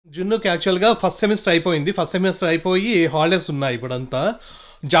జున్నుకి యాక్చువల్గా first semester అయిపోయి holidays ఉన్నాయి ఇప్పుడంతా.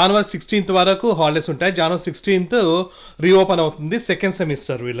 జనవరి 16th వరకు హాలిడేస్ ఉంటాయి. జనవరి 16th రీఓపెన్ అవుతుంది సెకండ్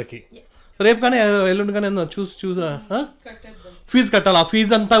సెమిస్టర్ వీళ్ళకి. రేపు కానీ ఎల్లుండి కానీ ఫీజు కట్టాలి. ఆ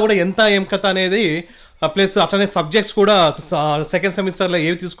ఫీజు అంతా కూడా ఎంత ఏం కథ అనేది, ప్లస్ అట్లనే సబ్జెక్ట్స్ కూడా సెకండ్ సెమిస్టర్లో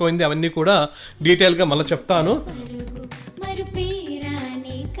ఏవి తీసుకోయింది అవన్నీ కూడా డీటెయిల్గా మళ్ళీ చెప్తాను.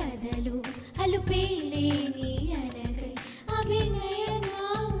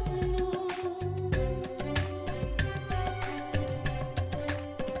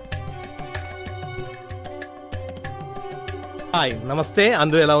 హాయ్, నమస్తే.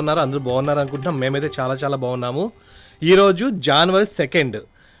 అందరూ ఎలా ఉన్నారు? అందరూ బాగున్నారు అనుకుంటున్నాం. మేమైతే చాలా చాలా బాగున్నాము. ఈరోజు జనవరి 2.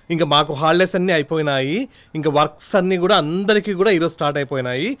 ఇంకా మాకు హాలిడేస్ అన్నీ అయిపోయినాయి. ఇంకా వర్క్స్ అన్నీ కూడా అందరికీ కూడా ఈరోజు స్టార్ట్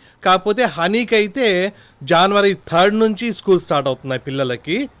అయిపోయినాయి. కాకపోతే హనీకి అయితే జనవరి 3 నుంచి స్కూల్ స్టార్ట్ అవుతున్నాయి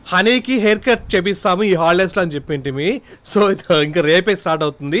పిల్లలకి. హనీకి హెయిర్ కట్ చేపిస్తాము ఈ హాలిడేస్లో అని చెప్పింటిమి. సో ఇంకా రేపే స్టార్ట్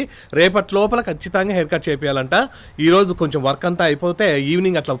అవుతుంది. రేపటి లోపల ఖచ్చితంగా హెయిర్ కట్ చేపియాలంట. ఈరోజు కొంచెం వర్క్ అంతా అయిపోతే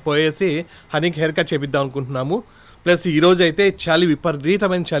ఈవినింగ్ అట్లా పోయేసి హనీకి హెయిర్ కట్ చేపిద్దాం అనుకుంటున్నాము. ప్లస్ ఈరోజు అయితే చలి,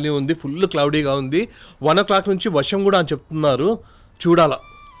 విపరీతమైన చలి ఉంది. ఫుల్ క్లౌడీగా ఉంది. 1 o'clock నుంచి వర్షం కూడా అని చెప్తున్నారు. చూడాలా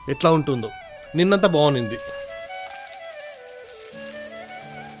ఎట్లా ఉంటుందో. నిన్నంతా బాగుంది.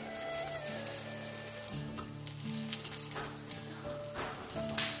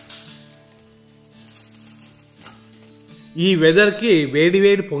 ఈ వెదర్కి వేడి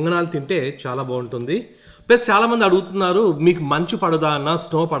వేడి పొంగనాలు తింటే చాలా బాగుంటుంది. ప్లస్ చాలామంది అడుగుతున్నారు, మీకు మంచు పడదా అన్న,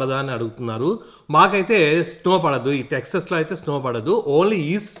 స్నో పడదా అని అడుగుతున్నారు. మాకైతే స్నో పడదు. ఈ టెక్సస్లో అయితే స్నో పడదు. ఓన్లీ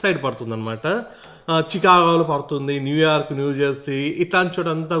ఈస్ట్ సైడ్ పడుతుంది అనమాట. చికాగోలో పడుతుంది, న్యూయార్క్, న్యూజెర్సీ ఇట్లాంటి చోట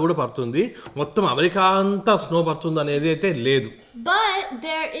అంతా కూడా పడుతుంది. మొత్తం అమెరికా అంతా స్నో పడుతుంది అనేది అయితే లేదు. But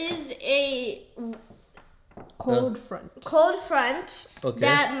there is a cold front okay.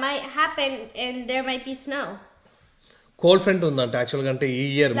 that might happen and there might be snow. Cold front ఉందంట యాక్చువల్గా. అంటే ఈ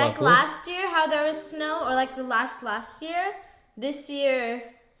year like last year how there was snow, or like the last year, this year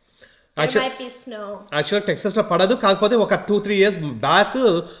there might be snow. యాక్చువల్గా టెక్సస్లో పడదు. కాకపోతే ఒక 2-3 years back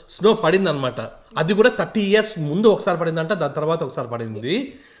snow పడింది అనమాట. అది కూడా 30 years ముందు ఒకసారి పడిందంట, దాని తర్వాత ఒకసారి పడింది.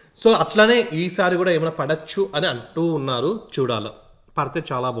 సో అట్లానే ఈసారి కూడా ఏమైనా పడచ్చు అని అంటూ ఉన్నారు. చూడాలి, పడితే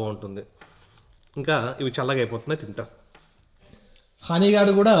చాలా బాగుంటుంది. ఇంకా ఇవి చల్లగా అయిపోతున్నాయి, తింటా.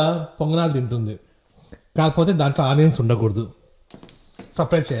 హనీగాడు కూడా పొంగనాలు తింటుంది. కాకపోతే దాంట్లో ఆనియన్స్ ఉండకూడదు,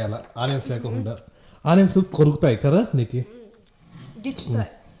 సపరేట్ చేయాలి. ఆనియన్స్ లేకుండా. ఆనియన్స్ కొరుకుతాయి కదా నీకు,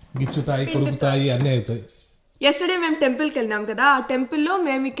 గిచ్చుతాయి, కొరుకుతాయి, అన్నీ అవుతాయి. ఎస్టర్డే మేము టెంపుల్కి వెళ్ళాం కదా. ఆ టెంపుల్లో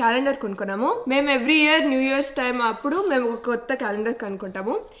మేము ఈ క్యాలెండర్ కొనుక్కున్నాము. మేము every year new years time అప్పుడు మేము ఒక కొత్త క్యాలెండర్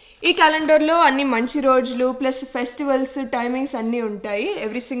కనుక్కుంటాము. ఈ క్యాలెండర్లో అన్ని మంచి రోజులు ప్లస్ ఫెస్టివల్స్ టైమింగ్స్ అన్నీ ఉంటాయి.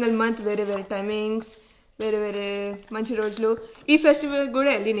 ఎవ్రీ సింగిల్ మంత్ వేరే వేరే టైమింగ్స్, వేరే వేరే మంచి రోజులు. ఈ ఫెస్టివల్ కూడా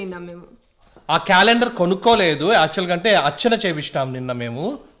వెళ్ళి నిన్నాం మేము. ఆ క్యాలెండర్ కొనుక్కోలేదు యాక్చువల్గా, అంటే అర్చన చేపించినాం నిన్న మేము.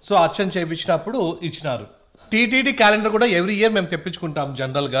 సో అర్చన చేపించినప్పుడు ఇచ్చినారు. టీటీడీ క్యాలెండర్ కూడా ఎవ్రీ ఇయర్ మేము తెప్పించుకుంటాం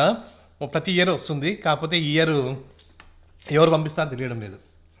జనరల్గా. ప్రతి ఇయర్ వస్తుంది. కాకపోతే ఈ ఇయర్ ఎవరు పంపిస్తారో తెలియడం లేదు.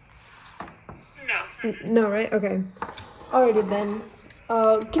 No, right? Okay. Alrighty then.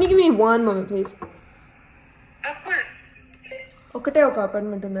 Can you give me one moment, please? Of course. ఒకటే ఒక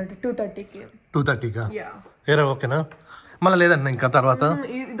అపార్ట్మెంట్ ఉందంట 2:30కి. 2:30కా? Yeah. ఏరా ఓకేనా? మళ్ళీ లేదన్న ఇంకా తర్వాత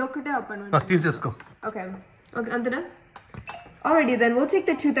ఇదొక్కటే అపార్ట్మెంట్. తీసేసుకో. ఓకే అంతేనా? Alrighty then, we'll take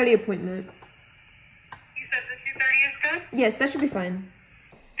the 2:30 appointment. You said the 2:30 is good? Yes, that should be fine.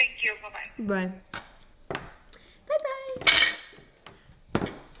 Thank you. Bye-bye. Bye. Bye-bye.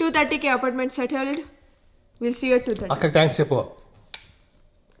 2:30కి apartment settled. We'll see you at 2:30. అక్కడ థ్యాంక్స్ చెప్పు.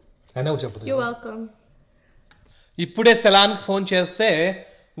 అయినా చెప్పు. You're welcome. ఇప్పుడే సెలాన్కి phone చేస్తే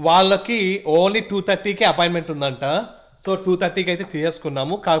వాళ్ళకి only 2:30కి appointment ఉందంట. So 2:30కి అయితే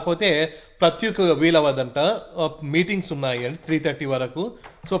తీసుకున్నాము. కాకపోతే ప్రత్యుకు వీలవ్వదంట, మీటింగ్స్ ఉన్నాయి అండి 3:30 వరకు.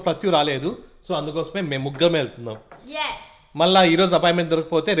 సో ప్రత్యు రాలేదు. సో అందుకోసమే మేము ముగ్గురమే వెళ్తున్నాం. మళ్ళీ ఈరోజు అపాయింట్మెంట్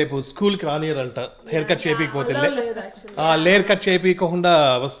దొరకపోతే రేపు స్కూల్కి రానియరంట. హెయిర్ కట్ చేయించకపోతే, లేయర్ కట్ చేయించకుండా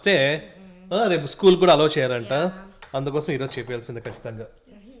వస్తే రేపు స్కూల్ కూడా అలో చేయరంట. అందుకోసం ఈరోజు చేయాల్సిందే ఖచ్చితంగా.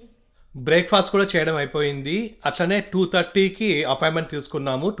 బ్రేక్ఫాస్ట్ కూడా చేయడం అయిపోయింది. అట్లనే 2:30కి అపాయింట్మెంట్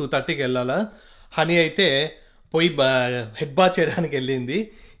తీసుకున్నాము. 2:30కి వెళ్ళాలా. హనీ అయితే పోయి హెడ్ బాత్ చేయడానికి వెళ్ళింది.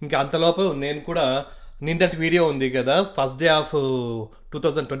 ఇంకా అంతలోపు నేను కూడా నిన్నటి వీడియో ఉంది కదా, first day of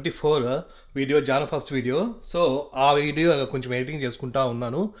 2024 video, Jan first video. So ఆ వీడియో కొంచెం ఎడిటింగ్ చేసుకుంటా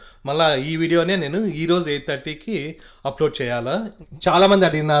ఉన్నాను. మళ్ళీ ఈ వీడియోనే నేను ఈరోజు 8:30కి అప్లోడ్ చేయాలా. చాలామంది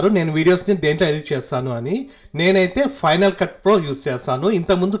అడిగినారు నేను వీడియోస్ని దేంట్లో ఎడిట్ చేస్తాను అని. నేనైతే ఫైనల్ కట్ ప్రో యూస్ చేస్తాను.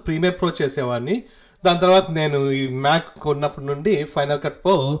 ఇంతకుముందు ప్రీమియర్ ప్రో చేసేవాడిని. దాని తర్వాత నేను ఈ మ్యాక్ కొన్నప్పటి నుండి ఫైనల్ కట్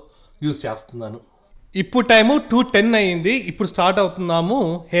ప్రో యూస్ చేస్తున్నాను. ఇప్పుడు టైము 2:10 అయింది. ఇప్పుడు స్టార్ట్ అవుతున్నాము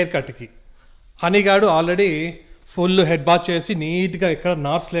hair కట్కి. హనీగాడు already full head bath చేసి నీట్గా ఎక్కడ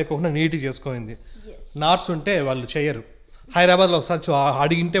నాట్స్ లేకుండా నీట్గా చేసుకోయింది. నాట్స్ ఉంటే వాళ్ళు చేయరు. హైదరాబాద్లో ఒకసారి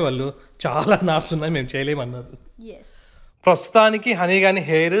అడిగింటే వాళ్ళు చాలా నాట్స్ ఉన్నాయి మేము చేయలేమన్నారు. ప్రస్తుతానికి హనీ కానీ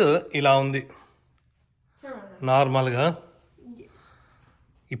హెయిర్ ఇలా ఉంది నార్మల్గా.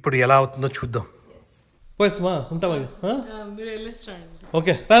 ఇప్పుడు ఎలా అవుతుందో చూద్దాం. పోయిస్మా ఉంటావా?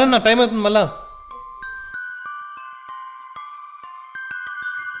 ఓకే నా టైం అవుతుంది మళ్ళా.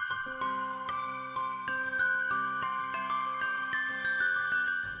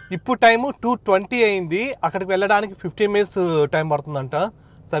 ఇప్పుడు టైము 2:20 అయింది. అక్కడికి వెళ్ళడానికి 15 minutes టైం పడుతుందంట.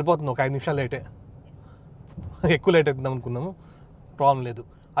 సరిపోతుంది, ఒక 5 నిమిషాలు లేటే. ఎక్కువ లేట్ అవుతుందాం అనుకున్నాము, ప్రాబ్లం లేదు.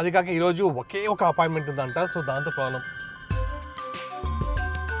 అది కాక ఈరోజు ఒకే ఒక అపాయింట్మెంట్ ఉందంట, సో దాంతో ప్రాబ్లం.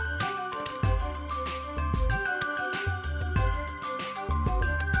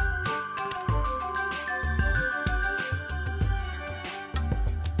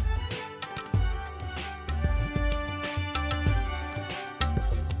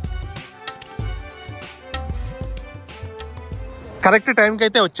 కరెక్ట్ టైంకి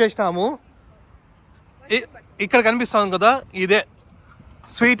అయితే వచ్చేసినాము. ఇక్కడ కనిపిస్తాం కదా, ఇదే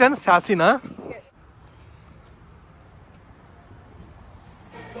స్వీట్ అండ్ శాసీనా.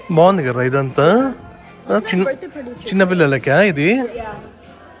 బాగుంది కదా ఇదంతా, చిన్నపిల్లలకా ఇది?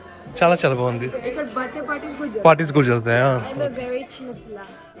 చాలా చాలా బాగుంది. పార్టీస్ కూడా జరుగుతాయా?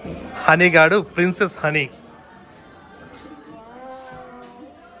 హనీ గాడు ప్రిన్సెస్ హనీ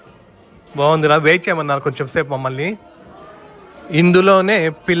బాగుందిరా. వెయిట్ చేయమన్నారు కొంచెం సేపు మమ్మల్ని. ఇందులోనే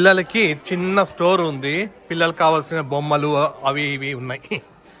పిల్లలకి చిన్న స్టోర్ ఉంది, పిల్లలకు కావాల్సిన బొమ్మలు అవి ఇవి ఉన్నాయి,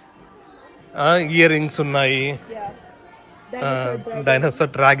 ఇయర్ రింగ్స్ ఉన్నాయి,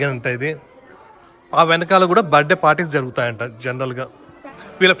 డైనోసార్ డ్రాగన్ అంటే ఇది. ఆ వెనకాల కూడా బర్త్డే పార్టీస్ జరుగుతాయంట జనరల్గా.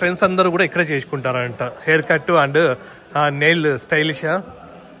 వీళ్ళ ఫ్రెండ్స్ అందరూ కూడా ఇక్కడే చేసుకుంటారంట. Hair cut and nail stylish,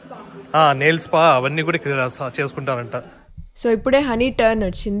 nail spa అవన్నీ కూడా ఇక్కడ చేసుకుంటారంట. సో ఇప్పుడే హనీ టర్న్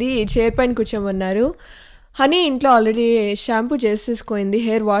వచ్చింది. చైర్ పైన కూర్చోమన్నారు. హనీ ఇంట్లో ఆల్రెడీ షాంపూ చేసేసుకోయింది,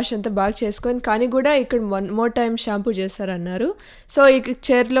 హెయిర్ వాష్ అంతా బాగా చేసుకోయింది, కానీ కూడా ఇక్కడ 1 more time షాంపూ చేస్తారన్నారు. సో ఈ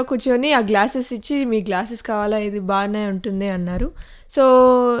చైర్లో కూర్చొని ఆ గ్లాసెస్ ఇచ్చి, మీ గ్లాసెస్ కావాలా, ఇది బాగానే ఉంటుంది అన్నారు. సో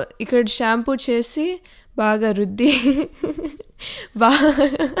ఇక్కడ షాంపూ చేసి బాగా రుద్ది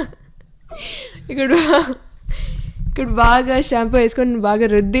ఇక్కడ బాగా షాంపూ వేసుకొని బాగా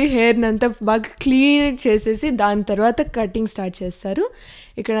రుద్ది హెయిర్ని అంతా బాగా క్లీన్ చేసేసి దాని తర్వాత కటింగ్ స్టార్ట్ చేస్తారు.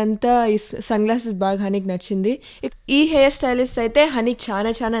 ఇక్కడంతా ఈ సన్ గ్లాసెస్ బాగా హనీకి నచ్చింది. ఈ హెయిర్ స్టైలిస్ట్ అయితే హనీకి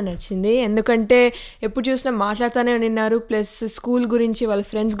చాలా చాలా నచ్చింది, ఎందుకంటే ఎప్పుడు చూసినా మాట్లాడుతూనే ఉన్నారు. ప్లస్ స్కూల్ గురించి, వాళ్ళ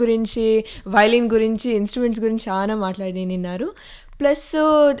ఫ్రెండ్స్ గురించి, వైలిన్ గురించి, ఇన్స్ట్రుమెంట్స్ గురించి చాలా మాట్లాడి నిన్నారు. ప్లస్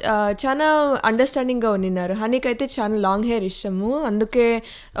చాలా అండర్స్టాండింగ్గా ఉన్నారు. హనీకి అయితే చాలా లాంగ్ హెయిర్ ఇష్టము, అందుకే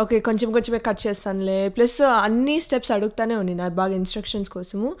ఓకే కొంచెం కొంచెమే కట్ చేస్తానులే. ప్లస్ అన్ని స్టెప్స్ అడుగుతానే ఉన్నారు బాగా ఇన్స్ట్రక్షన్స్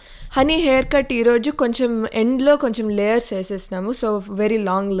కోసము. హనీ హెయిర్ కట్ ఈరోజు కొంచెం ఎండ్లో కొంచెం layers వేసేసినాము. So very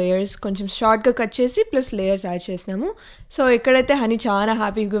long layers, కొంచెం షార్ట్గా కట్ చేసి ప్లస్ లేయర్స్ యాడ్ చేసినాము. సో ఇక్కడైతే హనీ చాలా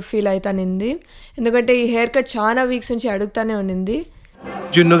హ్యాపీగా ఫీల్ అవుతానింది, ఎందుకంటే ఈ హెయిర్ కట్ చాలా వీక్స్ నుంచి అడుగుతానే ఉన్నింది.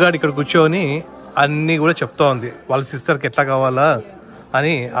 జున్నుగాడు ఇక్కడ కూర్చొని అన్నీ కూడా చెప్తా ఉంది, వాళ్ళ సిస్టర్కి ఎట్లా కావాలా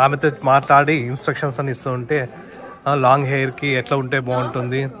అని ఆమెతో మాట్లాడి ఇన్స్ట్రక్షన్స్ అని ఇస్తూ ఉంటే, లాంగ్ హెయిర్కి ఎట్లా ఉంటే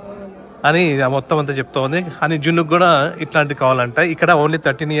బాగుంటుంది అని మొత్తం అంతా చెప్తా ఉంది. అని జున్నుకు కూడా ఇట్లాంటివి కావాలంట. ఇక్కడ ఓన్లీ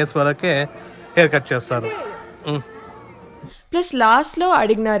 13 years వరకే హెయిర్ కట్ చేస్తారు. ప్లస్ లాస్ట్లో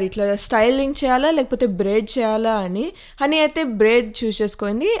అడిగినారు ఇట్లా స్టైలింగ్ చేయాలా లేకపోతే బ్రేడ్ చేయాలా అని. హనీ అయితే బ్రేడ్ చూస్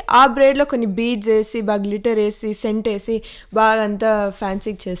చేసుకుంది. ఆ బ్రేడ్లో కొన్ని బీడ్స్ వేసి, బాగా గ్లిటర్ వేసి, సెంట్ వేసి బాగా అంతా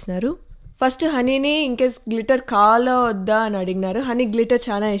ఫ్యాన్సీగా చేసినారు. ఫస్ట్ హనీని ఇంకేస్ గ్లిటర్ కావాలా వద్దా అని అడిగినారు. హనీ గ్లిటర్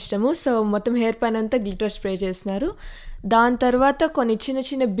చాలా ఇష్టము, సో మొత్తం హెయిర్ పైన అంతా గ్లిటర్ స్ప్రే చేసినారు. దాని తర్వాత కొన్ని చిన్న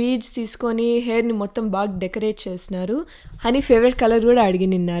చిన్న బీడ్స్ తీసుకొని హెయిర్ని మొత్తం బాగా డెకరేట్ చేసినారు. హనీ ఫేవరెట్ కలర్ కూడా అడిగి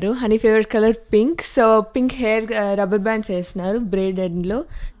నిన్నారు. Honey favourite colour pink, so pink hair rubber bands వేసినారు బ్రేడ్ ఎండ్లో.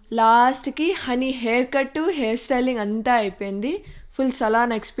 లాస్ట్కి honey hair cut, hair styling అంతా అయిపోయింది. ఫుల్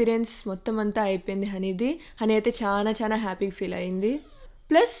సలాన్ ఎక్స్పీరియన్స్ మొత్తం అంతా అయిపోయింది హనీది. హనీ అయితే చాలా చాలా హ్యాపీగా ఫీల్ అయింది.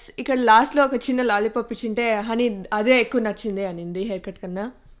 ప్లస్ ఇక్కడ లాస్ట్లో ఒక చిన్న లాలీపాప్ ఇచ్చింటే హనీ అదే ఎక్కువ నచ్చింది అనింది హెయిర్ కట్ కన్నా.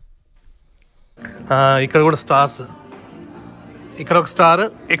 ఇక్కడ కూడా స్టార్స్, ఇక్కడ ఒక స్టార్,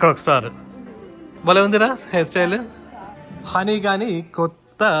 ఇక్కడ ఒక స్టార్. భలే ఉందిరా హెయిర్ స్టైల్. హనీ కానీ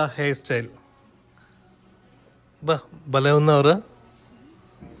కొత్త హెయిర్ స్టైల్, భలే ఉన్నావురా,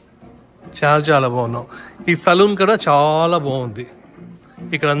 చాలా చాలా బాగున్నావు. ఈ సలూన్ కూడా చాలా బాగుంది.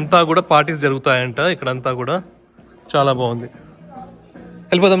 ఇక్కడంతా కూడా పార్టీస్ జరుగుతాయంట, ఇక్కడంతా కూడా చాలా బాగుంది.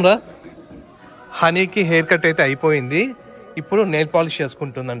 వెళ్ళిపోదాం రా. హనీకి హెయిర్ కట్ అయితే అయిపోయింది, ఇప్పుడు నెయిల్ పాలిష్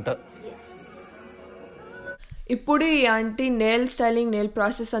చేసుకుంటుందంట. ఇప్పుడు ఈ aunty nail styling nail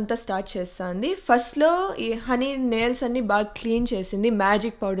process అంతా స్టార్ట్ చేస్తుంది. ఫస్ట్లో ఈ హనీ నెయిల్స్ అన్ని బాగా క్లీన్ చేసింది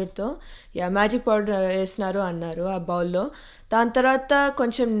మ్యాజిక్ పౌడర్తో. మ్యాజిక్ పౌడర్ వేసినారు అన్నారు ఆ బౌల్లో. దాని తర్వాత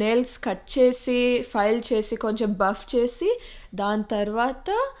కొంచెం నెయిల్స్ కట్ చేసి ఫైల్ చేసి కొంచెం బఫ్ చేసి దాని తర్వాత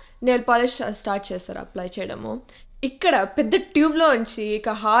నెయిల్ పాలిష్ స్టార్ట్ చేస్తారు అప్లై చేయడము. ఇక్కడ పెద్ద ట్యూబ్లో ఉంచి ఇక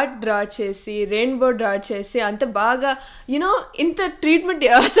హార్ట్ డ్రా చేసి రెయిన్బో డ్రా చేసి అంత బాగా యూనో ఇంత ట్రీట్మెంట్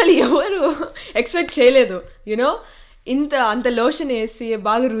అసలు ఎవరు ఎక్స్పెక్ట్ చేయలేదు. యూనో అంత లోషన్ వేసి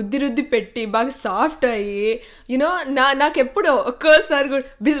బాగా రుద్ది పెట్టి బాగా సాఫ్ట్ అయ్యి యూనో నాకు ఎప్పుడో ఒక్కోసారి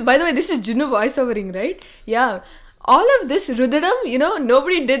కూడా by the way this is జున్ను voice ఓవరింగ్ right. all of this రుద్దడం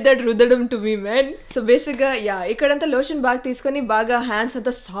nobody did that రుద్దడం to me man. సో బేసిక్గా ఇక్కడంతా లోషన్ బాగా తీసుకొని బాగా హ్యాండ్స్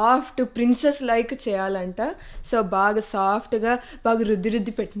అంతా సాఫ్ట్ ప్రిన్సెస్ లైక్ చేయాలంట. సో బాగా సాఫ్ట్గా బాగా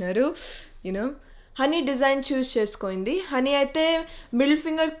రుద్ది పెట్టినారు. హనీ డిజైన్ చూస్ చేసుకుంది. హనీ అయితే మిడిల్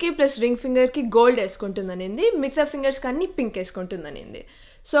ఫింగర్కి ప్లస్ రింగ్ ఫింగర్కి గోల్డ్ వేసుకుంటుందనింది, మిగతా ఫింగర్స్కి అన్ని పింక్ వేసుకుంటుందనింది.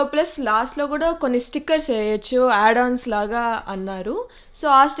 సో ప్లస్ లాస్ట్లో కూడా కొన్ని స్టిక్కర్స్ వేయచ్చు యాడ్ ఆన్స్ లాగా అన్నారు. సో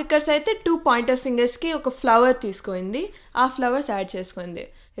ఆ స్టిక్కర్స్ అయితే 2 పాయింటర్ ఫింగర్స్కి ఒక ఫ్లవర్ తీసుకుంది, ఆ ఫ్లవర్స్ యాడ్ చేసుకుంది.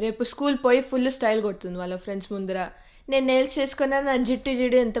 రేపు స్కూల్ పోయి ఫుల్ స్టైల్ కొడుతుంది వాళ్ళ ఫ్రెండ్స్ ముందర, నేను నెయిల్స్ చేసుకున్నాను నా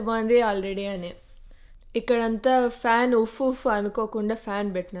జిడ్డు ఎంత బాగుంది ఆల్రెడీ అని. ఇక్కడంతా ఫ్యాన్ ఉఫ్ అనుకోకుండా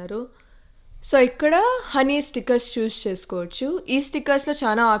ఫ్యాన్ పెట్టినారు. సో ఇక్కడ హనీ స్టిక్కర్స్ చూస్ చేసుకోవచ్చు. ఈ స్టిక్కర్స్లో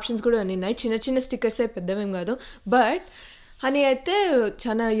చాలా ఆప్షన్స్ కూడా ఉన్నాయి, చిన్న స్టిక్కర్సే పెద్దవేం కాదు. బట్ హనీ అయితే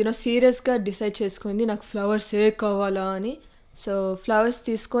చాలా సీరియస్గా డిసైడ్ చేసుకుంది నాకు ఫ్లవర్సే కావాలా అని. సో ఫ్లవర్స్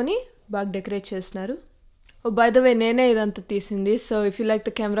తీసుకొని బాగా డెకరేట్ చేస్తున్నారు. బై ద వే నేనే ఇదంతా తీసింది. So if you like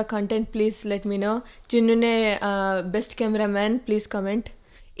the camera content please let me no. జిన్నునే best camera man please comment.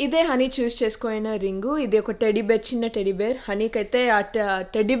 ఇదే హనీ చూస్ చేసుకున్న రింగు. ఇది ఒక టెడీ బేర్, చిన్న టెడీ బేర్. హనీకి అయితే ఆ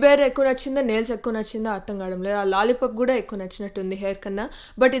టెడీ బేర్ ఎక్కువ నచ్చిందో నెయిల్స్ ఎక్కువ నచ్చిందో అర్థం కావడం లేదు. ఆ లాలీపాప్ కూడా ఎక్కువ నచ్చినట్టుంది హెయిర్ కన్నా.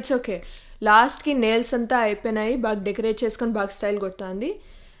 But it's okay. లాస్ట్కి నెయిల్స్ అంతా అయిపోయినాయి, బాగా డెకరేట్ చేసుకొని బాగా స్టైల్ కొడుతుంది.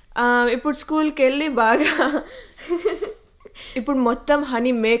 ఇప్పుడు స్కూల్కి వెళ్ళి బాగా ఇప్పుడు మొత్తం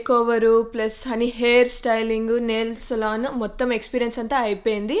honey make over plus honey hair styling nails salon మొత్తం ఎక్స్పీరియన్స్ అంతా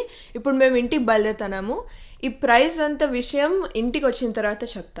అయిపోయింది. ఇప్పుడు మేము ఇంటికి బయలుదేరుతున్నాము. ఈ ప్రైస్ అంత విషయం ఇంటికి వచ్చిన తర్వాత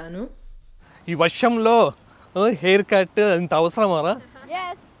చెప్తాను. ఈ వర్షంలో హెయిర్ కట్ ఇంత అవసరమారా?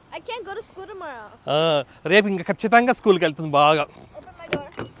 Yes, I can't go to school tomorrow. రేపు ఇంకా ఖచ్చితంగా స్కూల్కి వెళ్తుంది బాగా.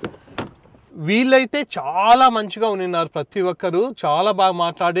 వీళ్ళైతే చాలా మంచిగా ఉన్నారు, ప్రతి ఒక్కరు చాలా బాగా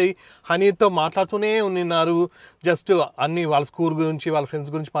మాట్లాడి హనీతో మాట్లాడుతూనే ఉన్నారు. జస్ట్ అన్నీ వాళ్ళ స్కూల్ గురించి వాళ్ళ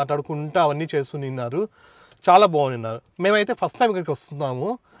ఫ్రెండ్స్ గురించి మాట్లాడుకుంటూ అవన్నీ చేస్తున్నారు. చాలా బాగున్నారు. మేమైతే ఫస్ట్ టైం ఇక్కడికి వస్తున్నాము.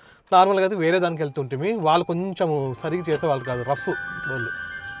 నార్మల్గా అయితే వేరే దానికి వెళ్తుంటే వాళ్ళు కొంచెం సరిగ్గా చేసేవాళ్ళు కాదు, రఫ్ వాళ్ళు.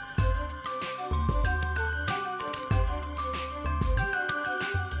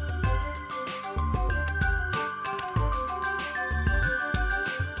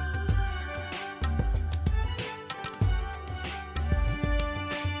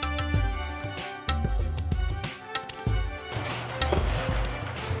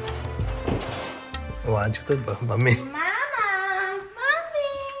 వాంచుతో మమ్మీ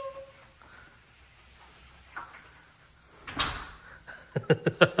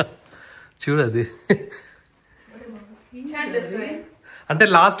చూడది. అంటే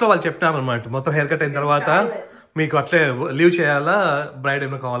లాస్ట్లో వాళ్ళు చెప్తున్నారు అనమాట, మొత్తం హెయిర్ కట్ అయిన తర్వాత మీకు అట్లే లీవ్ చేయాలా, బ్రైడ్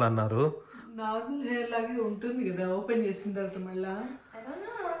ఏమైనా కావాలన్నారు. నార్మల్ హెయిర్ లాగే ఉంటుంది కదా, ఓపెన్ చేసిన తర్వాత మళ్ళా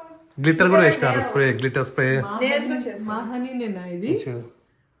గ్లిటర్ కూడా వేసినారు, స్ప్రే గ్లిటర్ స్ప్రే. మా హనీనేనా ఇది?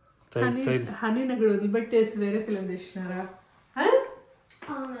 హనీ అక్కడ వదిలిపెట్టేసి వేరే పిల్లలు తెచ్చినారా?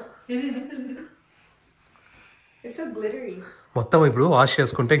 మొత్తం ఇప్పుడు వాష్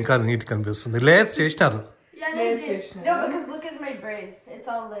చేసుకుంటే ఇంకా నీట్ కనిపిస్తుంది. లేయర్స్ చేసినారు. Yeah, they did. No, because look at my braid. It's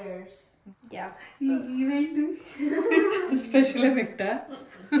all layers. Yeah. Event special ఎఫెక్టా?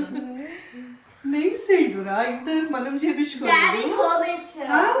 Next side రా ఇంటర్ మనం చేపించుకోవాలి. Daddy told me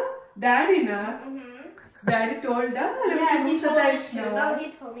to. డాడీనా? Daddy told the? Yeah, he told me to. No, he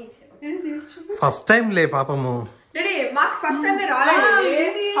told me to. First time లే పాపము. Daddy మాకు first time రాలేదు.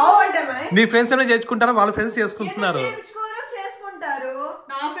 How old am I? నీ friends ఏమైనా చేసుకుంటారా? వాళ్ళ ఫ్రెండ్స్ చేసుకుంటున్నారు. చేసుకుంటారు.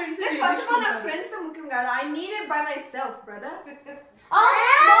 నా ఫ్రెండ్స్ ఫస్ట్ ఆఫ్ ఆల్ నా ఫ్రెండ్స్ తో ముఖ్యం కాదు. I need it by myself, brother.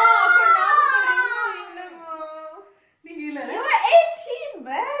 You were 18,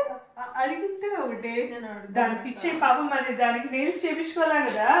 man. అడిగితే ఒకటే దానికి ఇచ్చే పాపం, మరి దానికి నెయిల్స్ చేపించుకోవాలా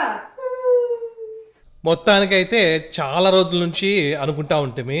కదా. మొత్తానికైతే చాలా రోజుల నుంచి అనుకుంటా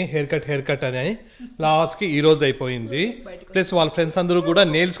ఉంటే హెయిర్ కట్ అని, లాస్ట్కి ఈ రోజు అయిపోయింది. ప్లస్ వాళ్ళ ఫ్రెండ్స్ అందరూ కూడా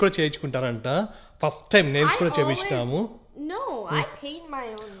నెయిల్స్ కూడా చేయించుకుంటారంట. ఫస్ట్ టైం నెయిల్స్ కూడా చేయించుతాము. No, I paint my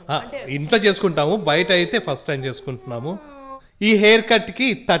own. ఇంట్లో చేసుకుంటాము, బయట అయితే ఫస్ట్ టైం చేసుకుంటున్నాము. ఈ హెయిర్ కట్కి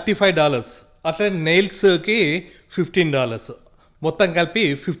 $35, అట్లా నెయిల్స్కి $15, మొత్తం కలిపి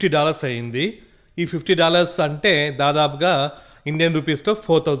 $50 అయింది. ఈ $50 అంటే దాదాపుగా ఇండియన్ రూపీస్లో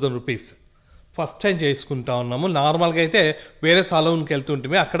 4000 రూపీస్. ఫస్ట్ టైం చేసుకుంటా ఉన్నాము. నార్మల్గా అయితే వేరే సాలూన్కి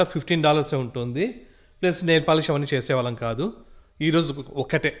వెళ్తుంటే అక్కడ $15 ఉంటుంది. ప్లస్ నెయిల్ పాలిష్ అవన్నీ చేసేవాళ్ళం కాదు. ఈరోజు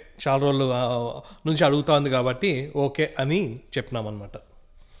ఒక్కటే చాలా రోజులు నుంచి అడుగుతా ఉంది కాబట్టి ఓకే అని చెప్పినామన్నమాట.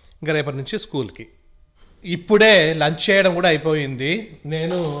 ఇంకా రేపటి నుంచి స్కూల్కి. ఇప్పుడే లంచ్ చేయడం కూడా అయిపోయింది.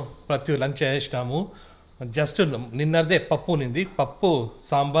 నేను ప్రతి లంచ్ చేసినాము. జస్ట్ నిన్నదే పప్పు ఉన్నింది, పప్పు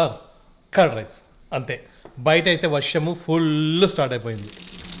సాంబార్ కర్డ్ రైస్ అంతే. బయట అయితే వర్షము ఫుల్ స్టార్ట్ అయిపోయింది.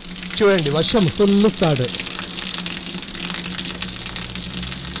 చూడండి వర్షం ఫుల్ స్టార్ట్.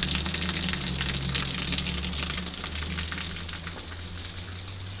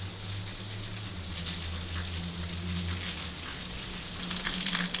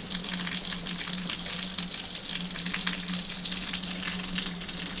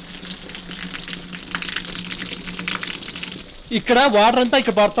 ఇక్కడ వాటర్ అంతా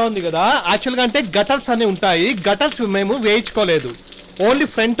ఇక్కడ పడుతూ ఉంది కదా. యాక్చువల్గా అంటే గటర్స్ అన్ని ఉంటాయి. గటర్స్ మేము వేయించుకోలేదు, ఓన్లీ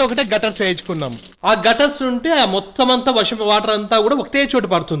ఫ్రంట్ ఒకటే గటర్స్ వేయించుకున్నాం. ఆ గటర్స్ ఉంటే ఆ మొత్తం అంతా వర్షం వాటర్ అంతా కూడా ఒకటే చోటు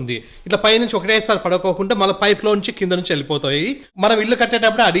పడుతుంది. ఇట్లా పైనుంచి ఒకటేసారి పడుకోకుండా మళ్ళీ పైప్ లోంచి కింద నుంచి వెళ్ళిపోతాయి. మనం ఇల్లు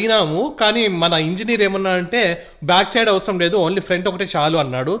కట్టేటప్పుడు అడిగినాము, కానీ మన ఇంజనీర్ ఏమన్నా అంటే బ్యాక్ సైడ్ అవసరం లేదు, ఓన్లీ ఫ్రంట్ ఒకటే చాలు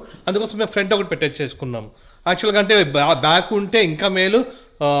అన్నాడు. అందుకోసం మేము ఫ్రంట్ ఒకటి పెట్టేసుకున్నాం. యాక్చువల్గా అంటే బ్యాక్ ఉంటే ఇంకా మేలు,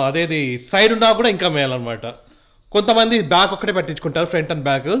 అదేది సైడ్ ఉన్నా కూడా ఇంకా మేలు అనమాట. కొంతమంది బ్యాక్ ఒక్కటే పెట్టించుకుంటారు, ఫ్రంట్ అండ్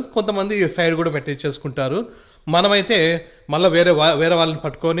బ్యాక్. కొంతమంది సైడ్ కూడా పెట్టించేసుకుంటారు. మనమైతే మళ్ళీ వేరే వాళ్ళని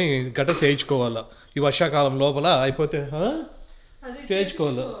పట్టుకొని గటర్స్ వేయించుకోవాలా ఈ వర్షాకాలం లోపల. అయిపోతే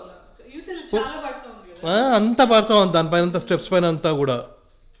చేయించుకోవాలా. అంతా పడుతూ ఉంది దానిపైన, అంతా స్టెప్స్ పైన అంతా కూడా.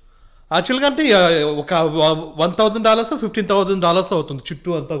 యాక్చువల్గా అంటే ఒక $1000 $15,000 అవుతుంది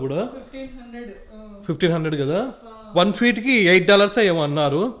చుట్టూ అంతా కూడా. 1500 కదా. 1 ఫీట్కి $8 ఏమో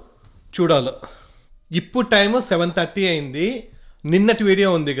అన్నారు. చూడాలి. ఇప్పుడు టైము 7:30 అయింది. నిన్నటి వీడియో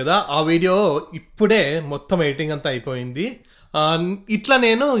ఉంది కదా, ఆ వీడియో ఇప్పుడే మొత్తం ఎడిటింగ్ అంతా అయిపోయింది. ఇట్లా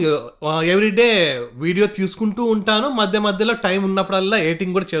నేను ఎవ్రీడే వీడియో తీసుకుంటూ ఉంటాను. మధ్యలో టైం ఉన్నప్పుడల్లా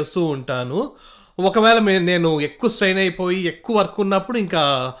ఎడిటింగ్ కూడా చేస్తూ ఉంటాను. ఒకవేళ నేను ఎక్కువ స్ట్రెయిన్ అయిపోయి ఎక్కువ వర్క్ ఉన్నప్పుడు ఇంకా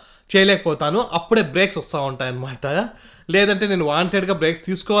చేయలేకపోతాను. అప్పుడే బ్రేక్స్ వస్తూ ఉంటాయి అన్నమాట. లేదంటే నేను వాంటెడ్గా బ్రేక్స్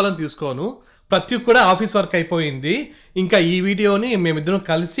తీసుకోను. ప్రతి కూడా ఆఫీస్ వర్క్ అయిపోయింది. ఇంకా ఈ వీడియోని మేమిద్దరం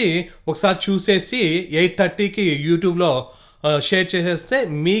కలిసి ఒకసారి చూసేసి 8:30కి యూట్యూబ్లో షేర్ చేసేస్తే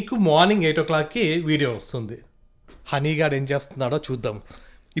మీకు మార్నింగ్ 8 o'clockకి వీడియో వస్తుంది. హనీగాడు ఏం చేస్తున్నాడో చూద్దాం.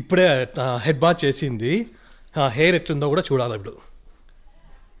 ఇప్పుడే హెడ్ బాత్ చేసింది. హెయిర్ ఎట్లుందో కూడా చూడాలి ఇప్పుడు.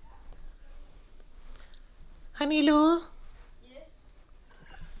 హనీలు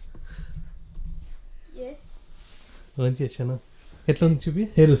ఏం చేశాను, ఎట్లా ఉంది చూపి.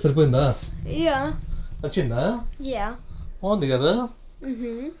 హెయిర్ సరిపోయిందా? నచ్చిందా? బాగుంది కదా.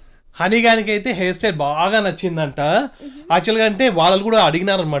 హనీగానికి అయితే హెయిర్ స్టైల్ బాగా నచ్చిందంట. యాక్చువల్గా అంటే వాళ్ళు కూడా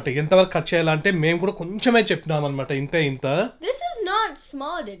అడిగినారు అనమాట ఎంతవరకు కట్ చేయాలంటే. మేము కూడా కొంచెమే చెప్పినాం అనమాట, ఇంత.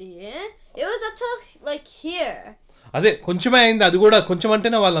 అదే కొంచెమే అయింది. అది కూడా కొంచెం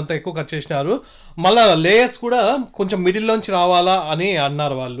అంటేనే వాళ్ళు అంత ఎక్కువ కట్ చేసినారు. మళ్ళీ లేయర్స్ కూడా కొంచెం మిడిల్లోంచి రావాలా అని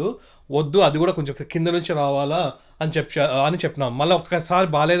అన్నారు వాళ్ళు. వద్దు, అది కూడా కొంచెం కింద నుంచి రావాలా అని చెప్పినాం. మళ్ళీ ఒక్కసారి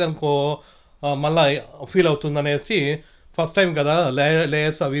బాగాలేదనుకో మళ్ళీ ఫీల్ అవుతుంది అనేసి ఫస్ట్ టైం కదా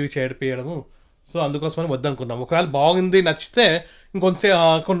లేయర్స్ అవి చేయడము. సో అందుకోసమని వద్దనుకున్నాం. ఒకవేళ బాగుంది నచ్చితే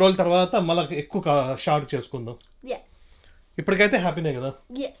కొన్ని రోజుల తర్వాత మళ్ళీ ఎక్కువ షార్ట్ చేసుకుందాం. ఇప్పటికైతే హ్యాపీనే కదా.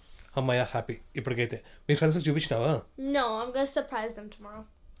 అమ్మాయ హ్యాపీ ఇప్పటికైతే. మీ ఫ్రెండ్స్కి చూపించినావా?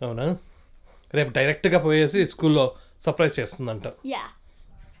 అవునా? రేపు డైరెక్ట్గా పోయేసి స్కూల్లో సర్ప్రైజ్ చేస్తుందంట.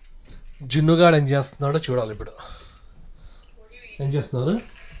 జిన్నుగాడు ఏం చేస్తున్నాడో చూడాలి ఇప్పుడు. ఏం చేస్తున్నారు?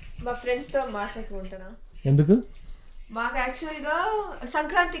 మా ఫ్రెండ్స్తో మాట్లాడుకుంటున్నా. ఎందుకు? మాకు యాక్చువల్గా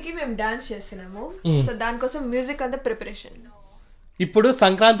సంక్రాంతికి మేము డాన్స్ చేస్తున్నాము. సో దానికోసం మ్యూజిక్ అంతా ప్రిపరేషన్. ఇప్పుడు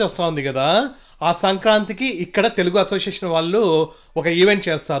సంక్రాంతి వస్తుంది కదా, ఆ సంక్రాంతికి ఇక్కడ తెలుగు అసోసియేషన్ వాళ్ళు ఒక ఈవెంట్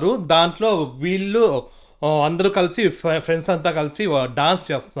చేస్తారు. దాంట్లో వీళ్ళు అందరూ కలిసి ఫ్రెండ్స్ అంతా కలిసి డాన్స్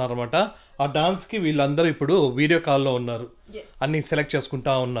చేస్తున్నారు అనమాట. ఆ డాన్స్కి వీళ్ళందరూ ఇప్పుడు వీడియో కాల్లో ఉన్నారు. అన్ని సెలెక్ట్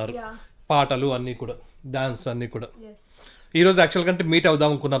చేసుకుంటా ఉన్నారు, పాటలు అన్నీ కూడా, డాన్స్ అన్నీ కూడా. ఈరోజు యాక్చువల్గా అంటే మీట్ అవుదాం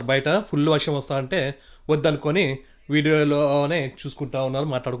అనుకున్నారు. బయట ఫుల్ వర్షం వస్తా అంటే వద్దనుకొని వీడియోలోనే చూసుకుంటా ఉన్నారు,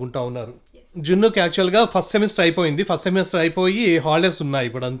 మాట్లాడుకుంటా ఉన్నారు. జున్నుకి యాక్చువల్గా ఫస్ట్ సెమిస్టర్ అయిపోయింది. ఫస్ట్ సెమిస్టర్ అయిపోయి హాలిడేస్ ఉన్నాయి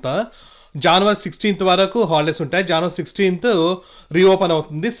ఇప్పుడంతా. January 16th వరకు హాలిడేస్ ఉంటాయి. January 16th రీఓపెన్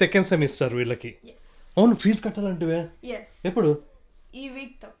అవుతుంది సెకండ్ సెమిస్టర్ వీళ్ళకి. అవును, ఫీజు కట్టాలంటే ఎప్పుడు? ఈ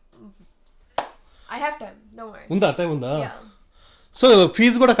వీక్ ఉందా? టైం ఉందా? సో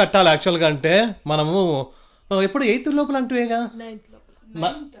ఫీజు కూడా కట్టాలి యాక్చువల్గా. అంటే మనము ఎప్పుడు 8th లోపల అంటేగా,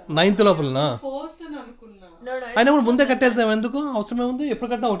 9th లోపలనా? అయినా కూడా ముందే కట్టేసాం. ఎందుకు అవసరమే ఉంది? ఎప్పుడు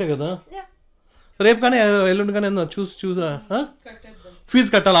కట్టినా ఒకటే కదా. రేపు కానీ ఎల్లుండి కానీ చూసా ఫీజు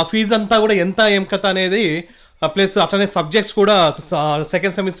కట్టాలి. ఆ ఫీజు అంతా కూడా ఎంత ఏం కథ అనేది ప్లస్ అట్లనే సబ్జెక్ట్స్ కూడా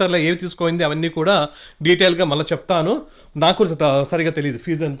సెకండ్ సెమిస్టర్లో ఏవి తీసుకోయింది అవన్నీ కూడా డీటెయిల్గా మళ్ళీ చెప్తాను. నాకు కూడా సరిగా తెలియదు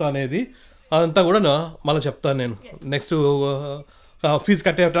ఫీజు ఎంత అనేది, అదంతా కూడా మళ్ళీ చెప్తాను నేను నెక్స్ట్ ఫీజు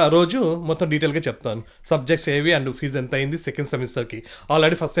కట్టే రోజు మొత్తం డీటెయిల్గా చెప్తాను. సబ్జెక్ట్స్ ఏవి అండ్ ఫీజు ఎంత అయింది సెకండ్ సెమిస్టర్కి.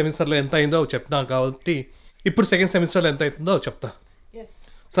 ఆల్రెడీ ఫస్ట్ సెమిస్టర్లో ఎంత అయిందో చెప్తాను కాబట్టి ఇప్పుడు సెకండ్ సెమిస్టర్లో ఎంత అవుతుందో చెప్తా.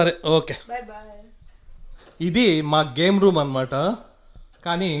 సరే ఓకే. ఇది మా గేమ్ రూమ్ అనమాట,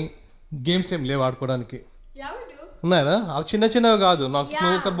 కానీ గేమ్స్ ఏం లేవు ఆడుకోవడానికి. ఉన్నాయా? అవి చిన్న చిన్నవి కాదు, నాకు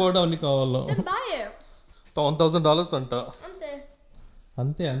స్నూకర్ బోర్డు అవన్నీ కావాలి. $1,000 అంట.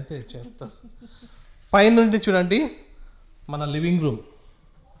 అంతే అంతే చెప్తా. పైన నుండి చూడండి మన లివింగ్ రూమ్.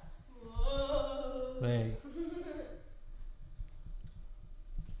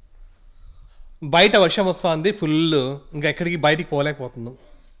 బయట వర్షం వస్తుంది ఫుల్, ఇంకా ఎక్కడికి బయటికి పోలేకపోతున్నాం.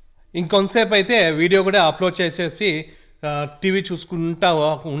 ఇంకొంతసేపు అయితే వీడియో కూడా అప్లోడ్ చేసేసి టీవీ చూసుకుంటా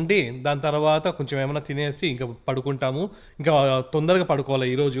ఉండి దాని తర్వాత కొంచెం ఏమైనా తినేసి ఇంకా పడుకుంటాము. ఇంకా తొందరగా పడుకోవాలి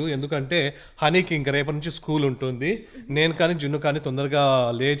ఈరోజు, ఎందుకంటే హనీకి ఇంకా రేపటి నుంచి స్కూల్ ఉంటుంది. నేను కానీ జున్ను కానీ తొందరగా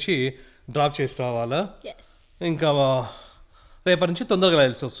లేచి డ్రాప్ చేసి రావాలా. ఇంకా రేపటి నుంచి తొందరగా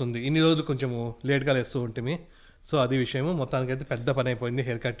లేల్సి వస్తుంది. ఇన్ని రోజులు కొంచెము లేట్గా లేస్తూ ఉంటుంది. సో అది విషయము. మొత్తానికైతే పెద్ద పని అయిపోయింది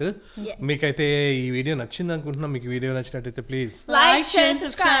హెయిర్ కట్. మీకైతే ఈ వీడియో నచ్చింది అనుకుంటున్నాం. మీకు వీడియో నచ్చినట్టయితే please like, share,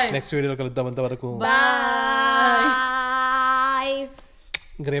 subscribe. Next వీడియోలో కలుద్దాం. అంతవరకు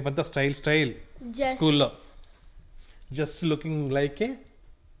ఇంకా రేపంతా స్టైల్ స్కూల్లో జస్ట్ లుకింగ్ లైక్ ఏ.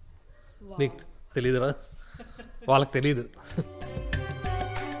 నీకు తెలీదురా, వాళ్ళకి తెలీదు.